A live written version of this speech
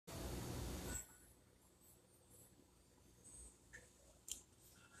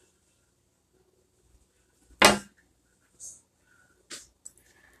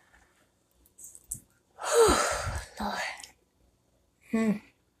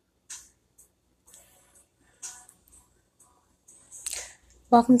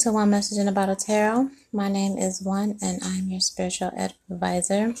Welcome to One Message in a Bottle Tarot. My name is One and I'm your spiritual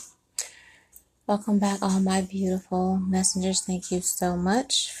advisor. Welcome back, all my beautiful messengers. Thank you so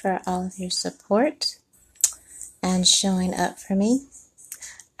much for all of your support and showing up for me.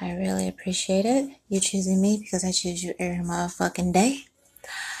 I really appreciate it. You choosing me because I choose you every motherfucking day.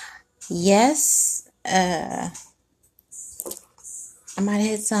 Yes, I might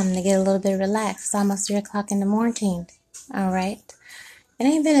hit something to get a little bit relaxed. It's almost 3 o'clock in the morning. All right. It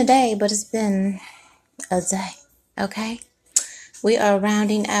ain't been a day, but it's been a day. Okay. We are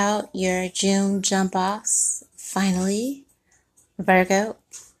rounding out your June jump offs. Finally, Virgo,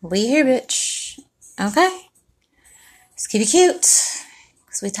 we here, bitch. Okay. Let's keep it cute.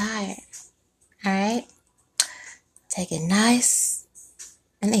 Because we tired. Alright. Take it nice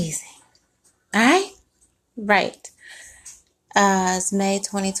and easy. Alright? Right. It's May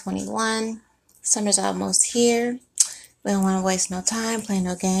 2021. Summer's almost here. We don't want to waste no time playing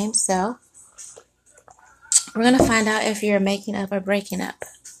no games. So, we're going to find out if you're making up or breaking up.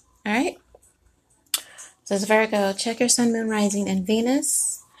 Alright? So it's Virgo. Check your sun, moon, rising, and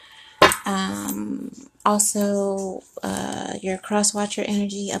Venus. Also, your cross-watcher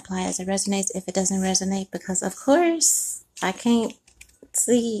energy, apply as it resonates. If it doesn't resonate, because of course, I can't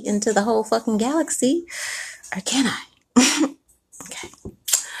see into the whole fucking galaxy. Or can I? Okay.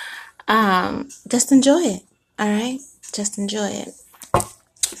 Just enjoy it. Alright? Just enjoy it.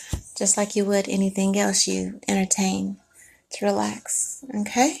 Just like you would anything else you entertain to relax.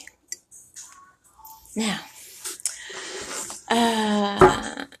 Okay? Now,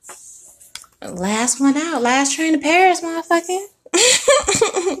 last one out. Last train to Paris, motherfucking.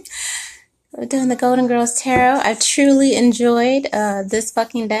 We're doing the Golden Girls Tarot. I truly enjoyed this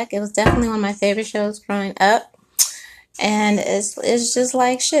fucking deck. It was definitely one of my favorite shows growing up. And it's just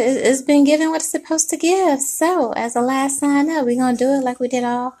like shit. It's been giving what it's supposed to give. So, as a last sign up, we're going to do it like we did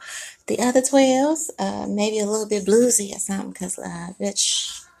all the other 12s. Maybe a little bit bluesy or something. Because,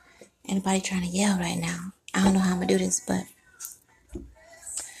 bitch, anybody trying to yell right now? I don't know how I'm going to do this, but...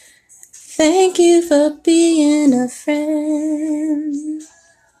 Thank you for being a friend.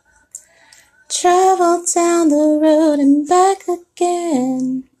 Travel down the road and back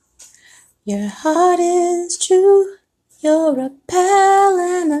again. Your heart is true. You're a pal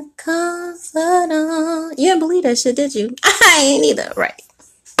and a confidant. You didn't believe that shit, did you? I ain't either. Right.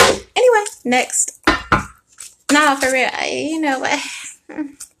 Anyway, next. No, for real. You know what?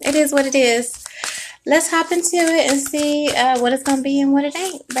 It is what it is. Let's hop into it and see what it's gonna be and what it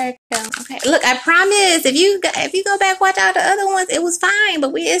ain't. Virgo. Okay. Look, I promise. If you go back, watch out the other ones. It was fine,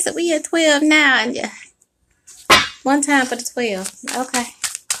 but we at 12 now, and yeah, one time for the 12. Okay.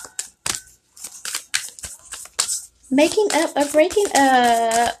 Making up or breaking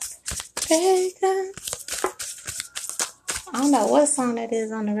up. Virgo. I don't know what song that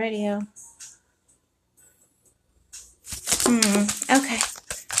is on the radio. Okay.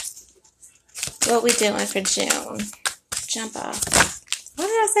 What we doing for June? Jump off. What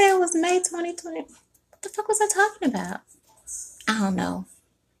did I say it was May 2020? What the fuck was I talking about? I don't know.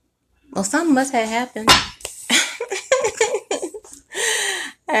 Well, something must have happened.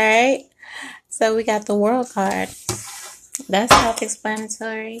 Alright. So we got the World card. That's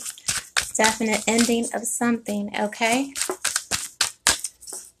self-explanatory. Definite ending of something, okay?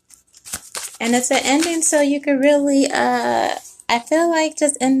 And it's an ending so you could really, I feel like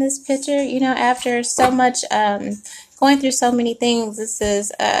just in this picture, you know, after so much, going through so many things, this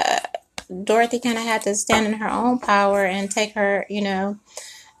is, Dorothy kind of had to stand in her own power and take her, you know,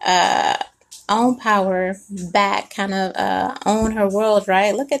 own power back, kind of, own her world,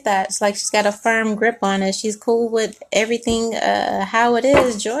 right? Look at that. It's like she's got a firm grip on it. She's cool with everything, how it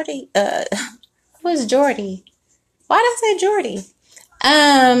is. Jordy, who is Jordy? Why did I say Jordy?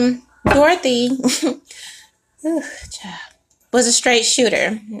 Dorothy was a straight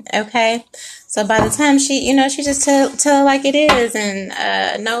shooter, okay? So by the time she, you know, she just tell like it is, and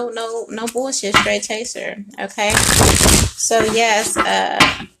no bullshit, straight chaser, okay? So yes,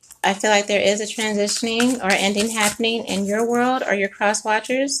 I feel like there is a transitioning or ending happening in your world or your cross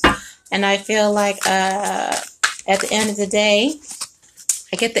watchers, and I feel like at the end of the day,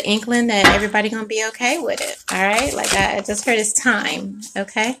 I get the inkling that everybody gonna be okay with it, all right? Like I just heard it's time,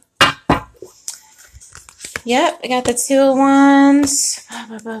 okay? Yep, I got the 2 of Wands.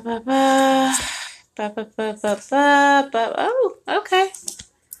 Oh, okay.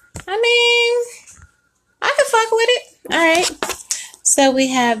 I mean, I can fuck with it. All right. So we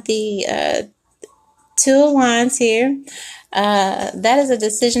have the 2 of Wands here. That is a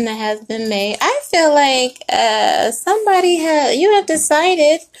decision that has been made. I feel like you have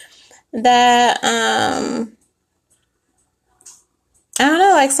decided that I don't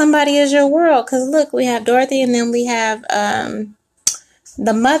know, like somebody is your world. Because look, we have Dorothy and then we have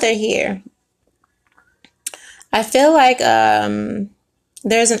the mother here. I feel like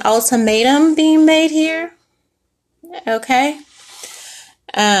there's an ultimatum being made here. Okay.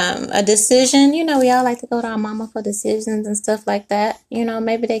 A decision. You know, we all like to go to our mama for decisions and stuff like that. You know,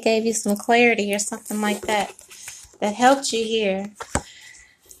 maybe they gave you some clarity or something like that that helped you here.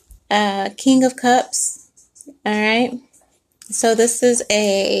 King of Cups. All right. So this is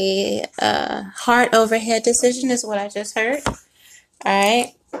a heart over head decision is what I just heard. All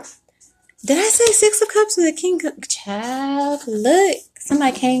right. Did I say Six of Cups or the King of Child? Look,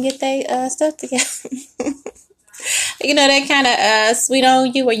 somebody can't get their stuff together. You know, that kind of sweet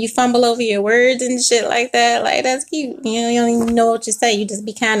on you where you fumble over your words and shit like that. Like, that's cute. You know, you don't even know what you say. You just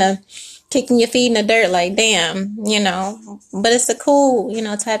be kind of kicking your feet in the dirt like, damn, you know. But it's a cool, you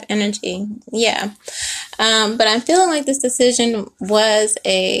know, type energy. Yeah. But I'm feeling like this decision was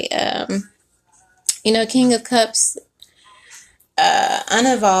a, you know, King of Cups,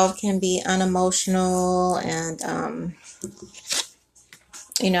 unevolved can be unemotional and,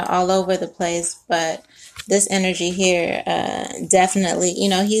 you know, all over the place. But this energy here, definitely, you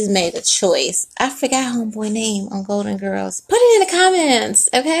know, he's made a choice. I forgot homeboy name on Golden Girls. Put it in the comments,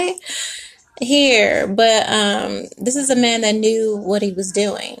 okay? Here, but this is a man that knew what he was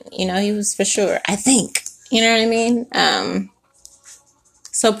doing. You know, he was for sure, I think. You know what I mean?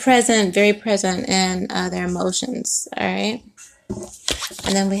 So present, very present in their emotions, all right?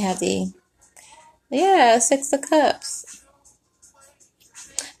 And then we have the, yeah, Six of Cups.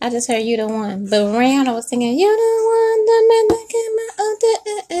 I just heard you the one. But Rihanna was singing, you the one that made me get my own day.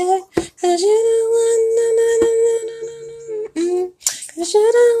 Cause you the one, cause you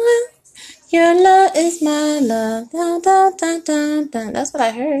the one. Your love is my love. Dun, dun, dun, dun, dun. That's what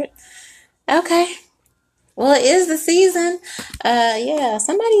I heard. Okay. Well, it is the season. Yeah,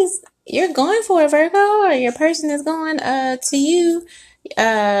 you're going for a Virgo, or your person is going to you.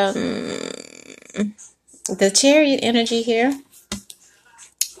 The Chariot energy here.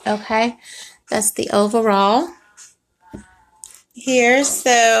 Okay, that's the overall here.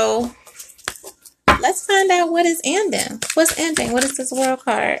 So let's find out what is ending. What's ending? What is this World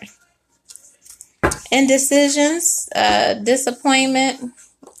card? Indecisions, disappointment,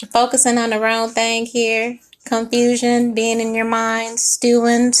 focusing on the wrong thing here, confusion, being in your mind,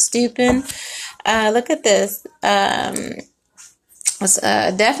 stupid. Look at this.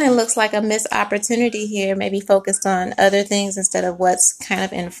 Definitely looks like a missed opportunity here. Maybe focused on other things instead of what's kind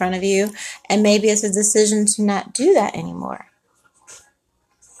of in front of you. And maybe it's a decision to not do that anymore.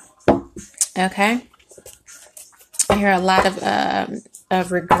 Okay. I hear a lot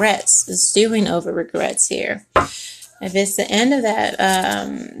of regrets, stewing over regrets here. If it's the end of that,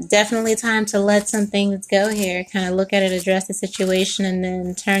 definitely time to let some things go here. Kind of look at it, address the situation, and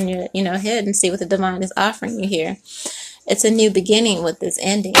then turn your, head and see what the divine is offering you here. It's a new beginning with this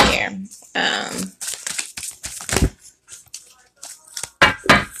ending here. All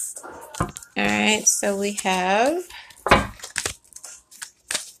right, so we have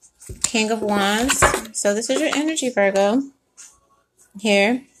King of Wands. So this is your energy, Virgo.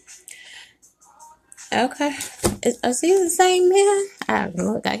 Here. Okay. Is he the same man?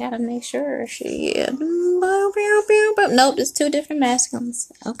 I gotta make sure she is. Nope, it's two different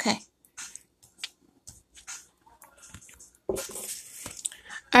masculines. Okay.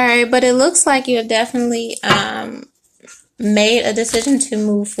 Alright, but it looks like you have definitely made a decision to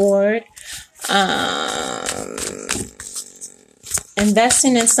move forward.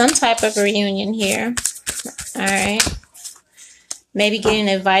 Investing in some type of reunion here. Alright. Maybe getting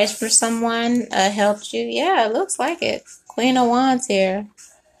advice for someone helped you. Yeah, it looks like it. Queen of Wands here.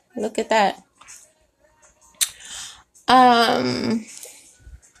 Look at that.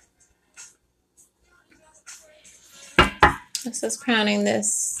 This is crowning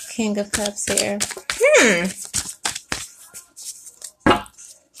this King of Cups here.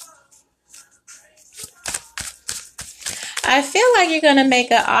 I feel like you're going to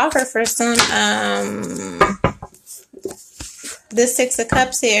make an offer for some, this Six of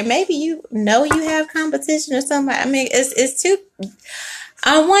Cups here. Maybe you have competition or something. I mean, it's too,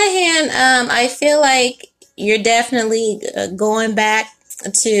 on one hand, I feel like you're definitely going back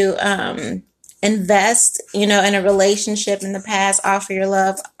to, invest, in a relationship in the past, offer your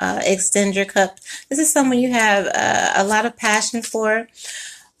love, extend your cup. This is someone you have a lot of passion for.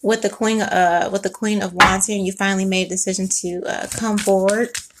 With the Queen of Wands here, and you finally made a decision to come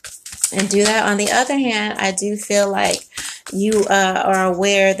forward and do that. On the other hand, I do feel like you are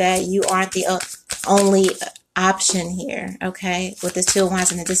aware that you aren't the only option here, okay, with this Two of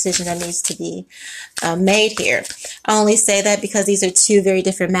Wands and the decision that needs to be made here. I only say that because these are two very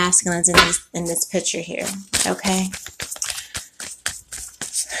different masculines in this picture here, okay?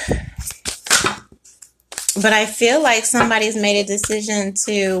 But I feel like somebody's made a decision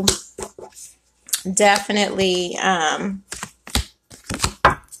to definitely,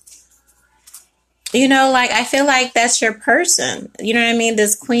 you know, like, I feel like that's your person. You know what I mean?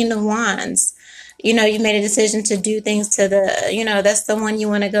 This Queen of Wands. You know, you made a decision to do things to the, you know, that's the one you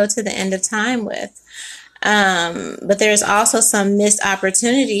want to go to the end of time with. But there's also some missed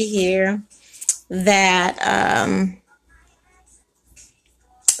opportunity here that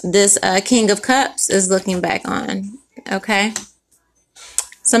this King of Cups is looking back on. Okay?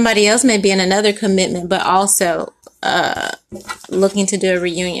 Somebody else may be in another commitment, but also looking to do a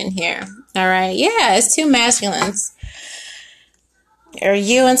reunion here. All right? Yeah, it's two masculines. Or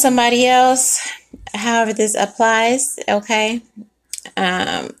you and somebody else, however this applies, okay?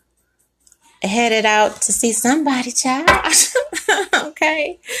 Headed out to see somebody, child.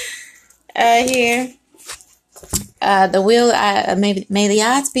 Okay? Here. The wheel, may the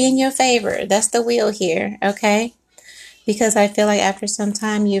odds be in your favor. That's the wheel here, okay? Because I feel like after some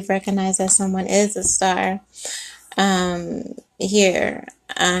time, you've recognized that someone is a star. Here.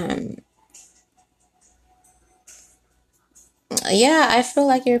 Yeah, I feel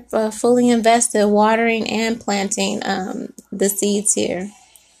like you're fully invested, watering and planting the seeds here.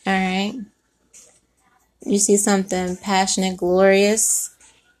 All right. You see something passionate, glorious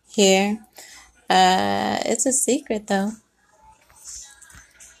here. It's a secret, though.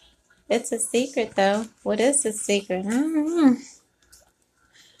 It's a secret, though. What is the secret? I don't know.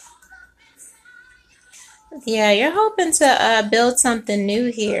 Yeah, you're hoping to build something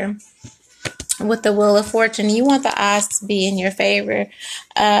new here. With the Wheel of Fortune, you want the odds to be in your favor.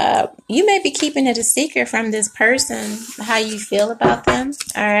 You may be keeping it a secret from this person, how you feel about them,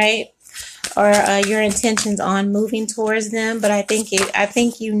 all right, or your intentions on moving towards them. But I think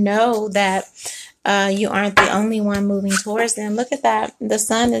you know that you aren't the only one moving towards them. Look at that, the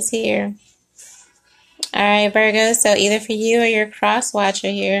sun is here. All right, Virgo. So either for you or your cross watcher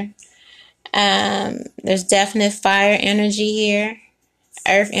here. There's definite fire energy here.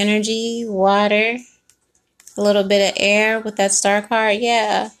 Earth energy, water, a little bit of air with that star card.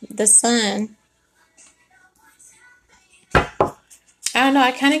 Yeah, the sun. I don't know.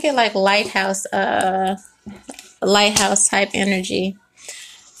 I kind of get like lighthouse type energy.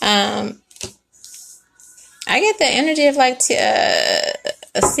 I get the energy of like a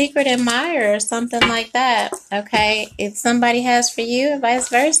secret admirer or something like that. Okay, if somebody has for you, and vice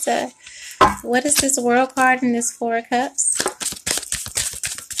versa. What is this World card in this Four of Cups?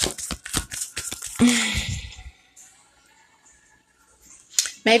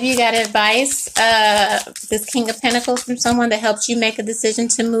 Maybe you got advice, this King of Pentacles from someone that helped you make a decision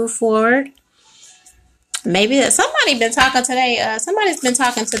to move forward. Maybe that somebody been talking today. Somebody's been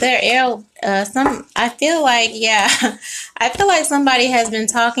talking to their I feel like, yeah, I feel like somebody has been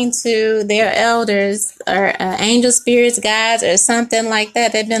talking to their elders or angel spirits, guides, or something like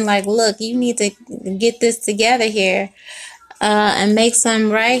that. They've been like, look, you need to get this together here and make something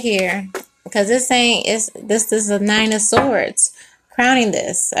right here, because this is a Nine of Swords. Crowning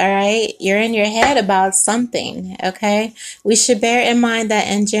this, all right? You're in your head about something, okay? We should bear in mind that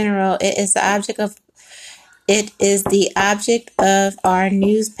in general, it is the object of our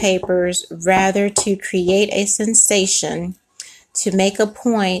newspapers rather to create a sensation, to make a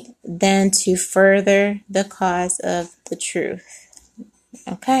point, than to further the cause of the truth.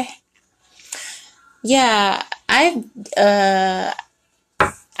 Okay? Yeah, I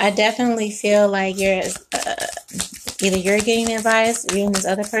definitely feel like either you're getting advice, you and this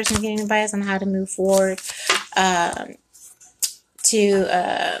other person getting advice on how to move forward, to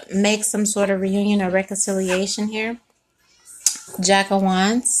make some sort of reunion or reconciliation here. Jack of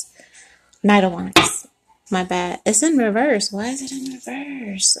Wands, Knight of Wands. My bad. It's in reverse. Why is it in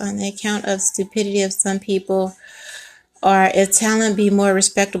reverse? On the account of stupidity of some people, or if talent be more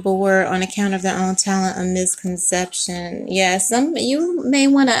respectable word, on account of their own talent, a misconception. Yeah, you may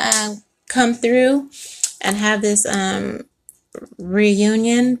want to come through and have this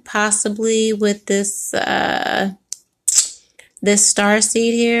reunion, possibly with this this star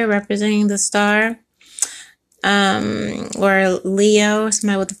seed here representing the star, or Leo,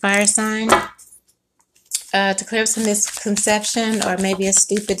 somebody with the fire sign, to clear up some misconception or maybe a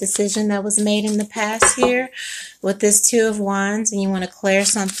stupid decision that was made in the past here with this Two of Wands, and you want to clear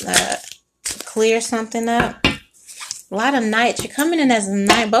something up. A lot of knights. You're coming in as a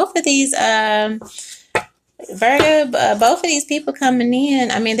knight. Both of these Virgo, both of these people coming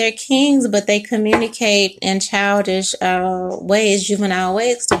in, I mean, they're kings, but they communicate in childish ways, juvenile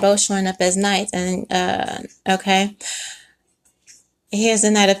ways. They're both showing up as knights. And, okay. Here's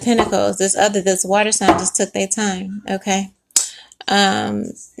the Knight of Pentacles. This water sign just took their time. Okay.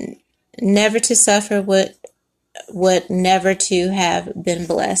 Never to suffer what never to have been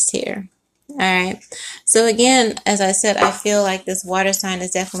blessed here. All right. So again, as I said, I feel like this water sign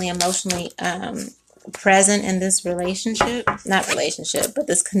is definitely emotionally present in this relationship. Not relationship, but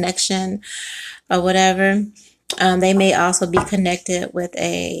this connection or whatever. They may also be connected with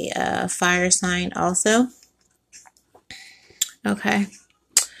a fire sign also. Okay.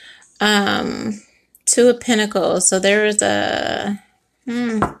 Two of Pentacles. So there is a...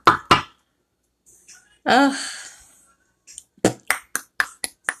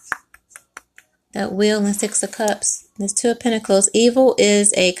 that Wheel and Six of Cups. There's Two of Pentacles. Evil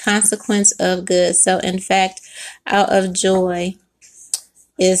is a consequence of good. So, in fact, out of joy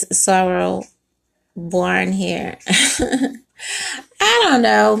is sorrow born here. I don't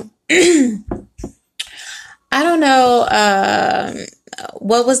know. I don't know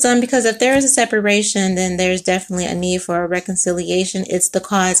what was done, because if there is a separation, then there's definitely a need for a reconciliation. It's the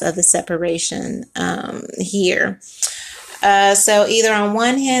cause of the separation here. So either on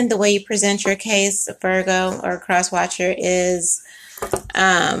one hand, the way you present your case, Virgo or cross watcher, is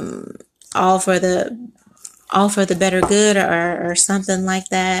all for the better good, or something like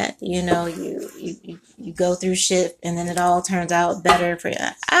that. You know, you go through shit and then it all turns out better for you.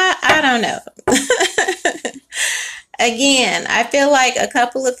 I don't know. Again, I feel like a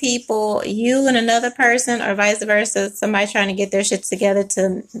couple of people, you and another person, or vice versa, somebody trying to get their shit together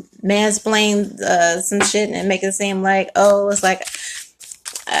to mansplain some shit and make it seem like, oh, it's like,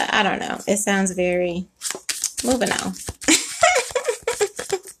 I don't know. It sounds very... Moving on.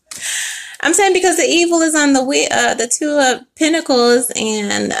 I'm saying because the evil is on the Two of Pentacles,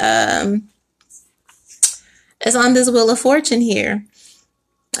 and it's on this Wheel of Fortune here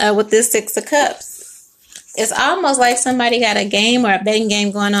with this Six of Cups. It's almost like somebody got a game or a betting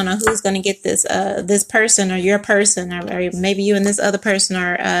game going on who's going to get this person or your person, or maybe you and this other person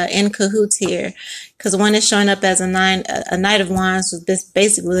are in cahoots here. Because one is showing up as a Knight of Wands, was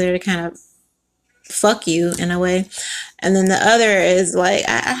basically there to kind of fuck you in a way, and then the other is like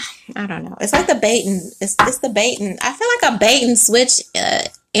I don't know. It's like the baiting. It's the baiting. I feel like a bait and switch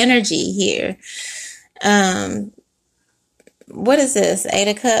energy here. What is this? Eight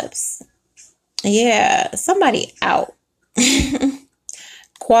of Cups. Yeah, somebody out.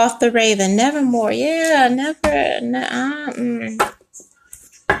 Quaff the Raven, nevermore. Yeah,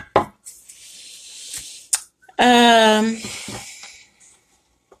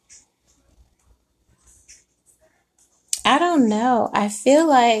 I don't know. I feel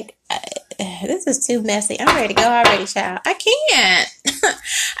like this is too messy. I'm ready to go already, child. I can't.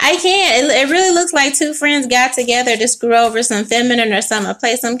 I can't. It really looks like two friends got together to screw over some feminine or something, or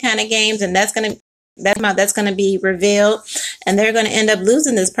play some kind of games, and that's gonna be revealed, and they're gonna end up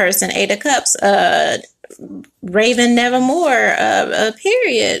losing this person. Eight of Cups, Raven nevermore.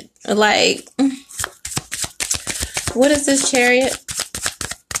 Period. Like, what is this, Chariot?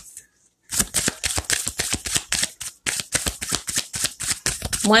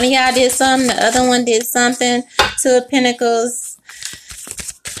 One of y'all did something, the other one did something. Two of Pentacles.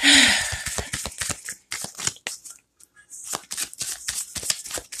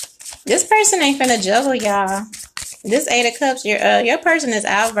 This person ain't finna juggle y'all. This Eight of Cups, your person is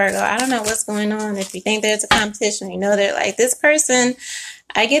out, Virgo. I don't know what's going on. If you think there's a competition, you know, they're like, this person,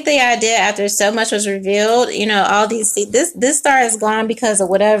 I get the idea after so much was revealed, you know, all these, this star is gone because of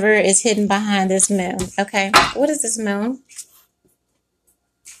whatever is hidden behind this moon. Okay, what is this moon?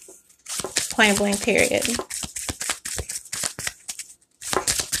 Point blank, period.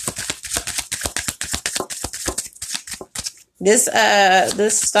 This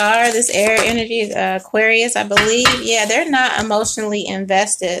star, this air energy, Aquarius, I believe. Yeah, they're not emotionally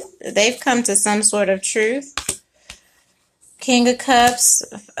invested. They've come to some sort of truth. King of Cups,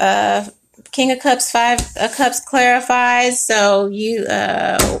 Five of Cups clarifies. So you,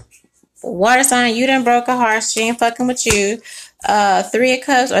 water sign, you done broke a heart. She ain't fucking with you. Three of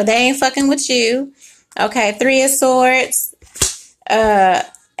Cups, or they ain't fucking with you. Okay, Three of Swords.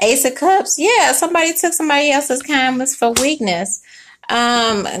 Ace of Cups. Yeah, somebody took somebody else's kindness for weakness.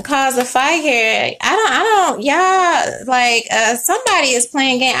 Cause a fight here. I don't, y'all, like, somebody is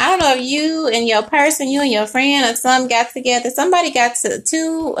playing game. I don't know if you and your person, you and your friend or some got together. Somebody got to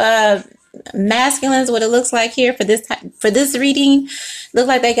two masculines, what it looks like here for this reading, look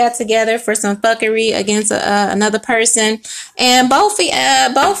like they got together for some fuckery against another person, and both of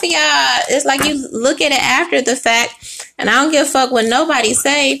y'all, it's like you look at it after the fact, and I don't give a fuck what nobody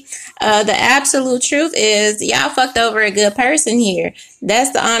say. The absolute truth is y'all fucked over a good person here.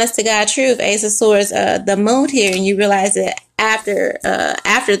 That's the honest to God truth. Ace of Swords, the moon here, and you realize it after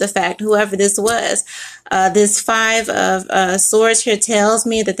the fact, whoever this was. This Five of Swords here tells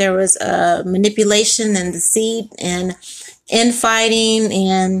me that there was manipulation and deceit and infighting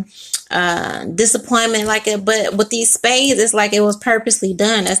and disappointment, but with these spades, it's like it was purposely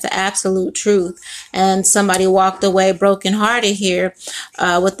done. That's the absolute truth. And somebody walked away brokenhearted here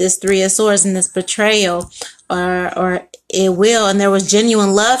with this Three of Swords and this betrayal, or it will. And there was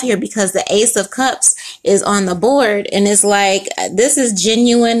genuine love here because the Ace of Cups is on the board, and it's like this is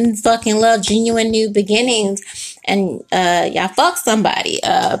genuine fucking love, genuine new beginnings. And y'all fuck somebody,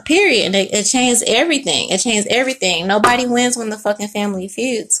 period. And it changed everything. It changed everything. Nobody wins when the fucking family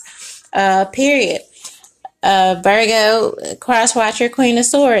feuds, period. Virgo, cross watcher, Queen of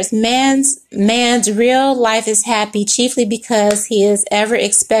Swords. Man's real life is happy chiefly because he is ever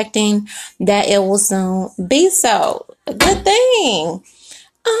expecting that it will soon be so. A good thing.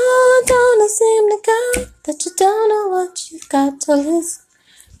 Oh, don't it seem to go that you don't know what you've got to lose.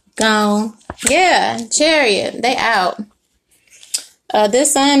 Gone. Yeah, Chariot, they out.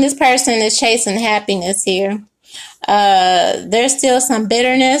 This person is chasing happiness here. There's still some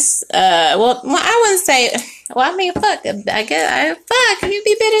bitterness. Well, I wouldn't say. Well, I mean, fuck. I guess fuck. You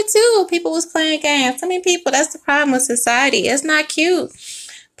be bitter too. People was playing games. I mean, people. That's the problem with society. It's not cute.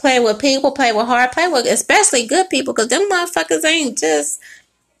 Play with people. Play with hard. Play with especially good people, because them motherfuckers ain't just.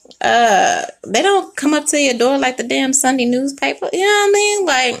 They don't come up to your door like the damn Sunday newspaper. You know what I mean?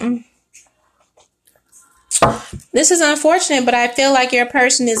 Like. This is unfortunate, but I feel like your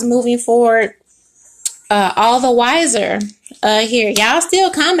person is moving forward all the wiser here. Y'all still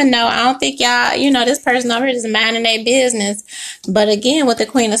coming though. I don't think y'all, this person over here is minding their business. But again, with the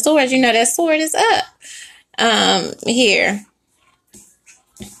Queen of Swords, that sword is up here.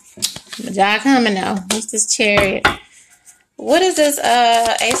 But y'all coming though. What's this Chariot? What is this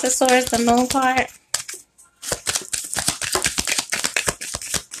Ace of Swords, the moon card?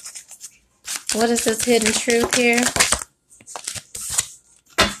 What is this hidden truth here?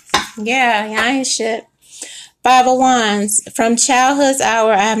 Yeah, I ain't shit. Five of Wands. From childhood's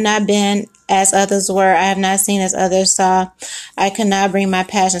hour, I have not been as others were. I have not seen as others saw. I could not bring my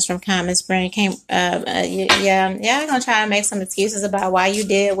passions from common spring. Yeah, I'm gonna try to make some excuses about why you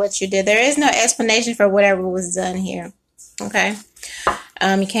did what you did. There is no explanation for whatever was done here. Okay.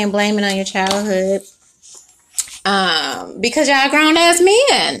 You can't blame it on your childhood. Because y'all grown ass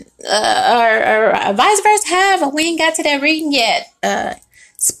men, or vice versa. We ain't got to that reading yet.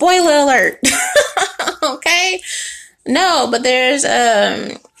 Spoiler alert. Okay. No, but there's,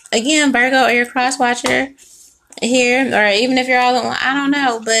 again, Virgo or your cross watcher here, or even if you're all in one, I don't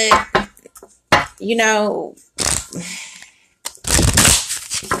know, but you're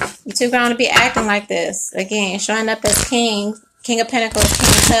too grown to be acting like this. Again, showing up as King of Pentacles, King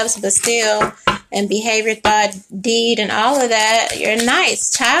of Cups, but still, and behavior, thought, deed, and all of that, you're nice,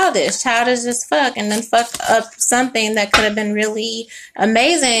 childish as fuck, and then fuck up something that could have been really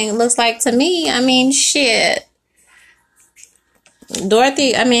amazing, looks like to me. I mean, shit. Not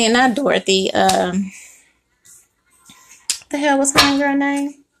Dorothy, what the hell was her girl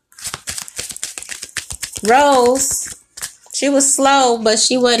name? Rose. She was slow, but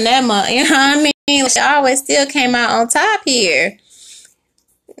she wasn't that much, you know what I mean? She always still came out on top here.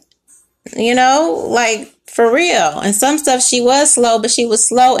 Like, for real. And some stuff she was slow, but she was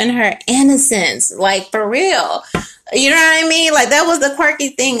slow in her innocence. Like, for real. You know what I mean? Like, that was the quirky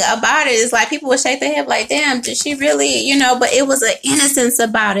thing about it. It's like people would shake their head like, damn, did she really, but it was an innocence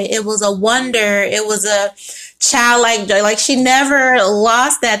about it. It was a wonder. It was a childlike joy. Like, she never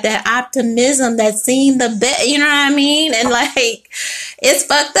lost that optimism, that seeing the best, you know what I mean? And like, it's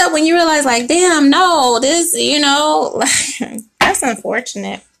fucked up when you realize like, damn, no, this, that's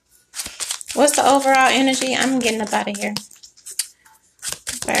unfortunate. What's the overall energy? I'm getting up out of here.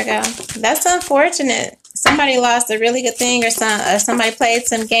 Virgo. That's unfortunate. Somebody lost a really good thing, or somebody played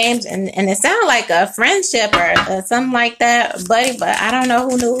some games, and it sounded like a friendship or something like that, buddy. But I don't know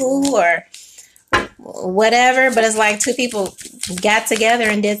who knew who or whatever. But it's like two people got together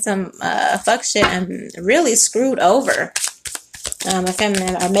and did some fuck shit and really screwed over a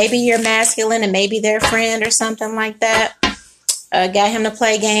feminine, or maybe you're masculine and maybe their friend or something like that. Got him to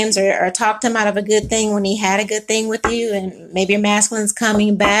play games or talked him out of a good thing when he had a good thing with you, and maybe your masculine's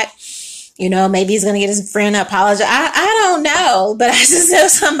coming back. You know, maybe he's going to get his friend to apologize. I don't know. But I just know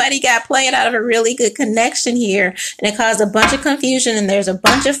somebody got played out of a really good connection here. And it caused a bunch of confusion. And there's a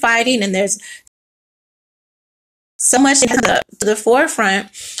bunch of fighting. And there's so much to the forefront.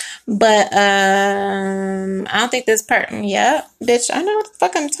 But I don't think this person. Yeah, bitch, I know what the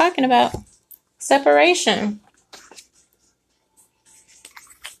fuck I'm talking about. Separation.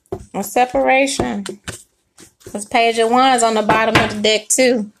 A separation. This page of wands on the bottom of the deck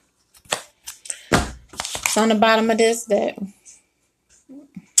too. It's on the bottom of this deck.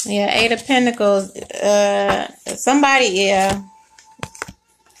 Yeah, 8 of Pentacles. Somebody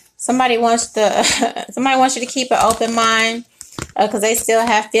wants you to keep an open mind, because they still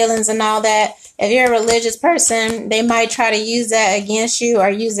have feelings and all that. If you're a religious person, they might try to use that against you or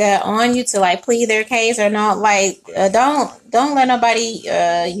use that on you to like plead their case or not. Like, don't let nobody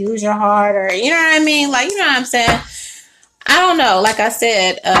use your heart, or you know what I mean. Like, you know what I'm saying. I don't know. Like I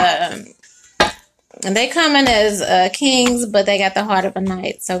said, and they coming as kings, but they got the heart of a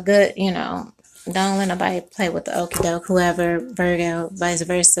knight. So good, you know. Don't let nobody play with the okie doke. Whoever, Virgo, vice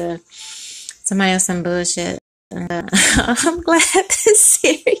versa. Somebody else some bullshit. I'm glad this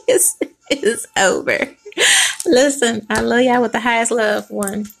series is over. Listen, I love y'all with the highest love.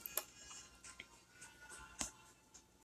 One.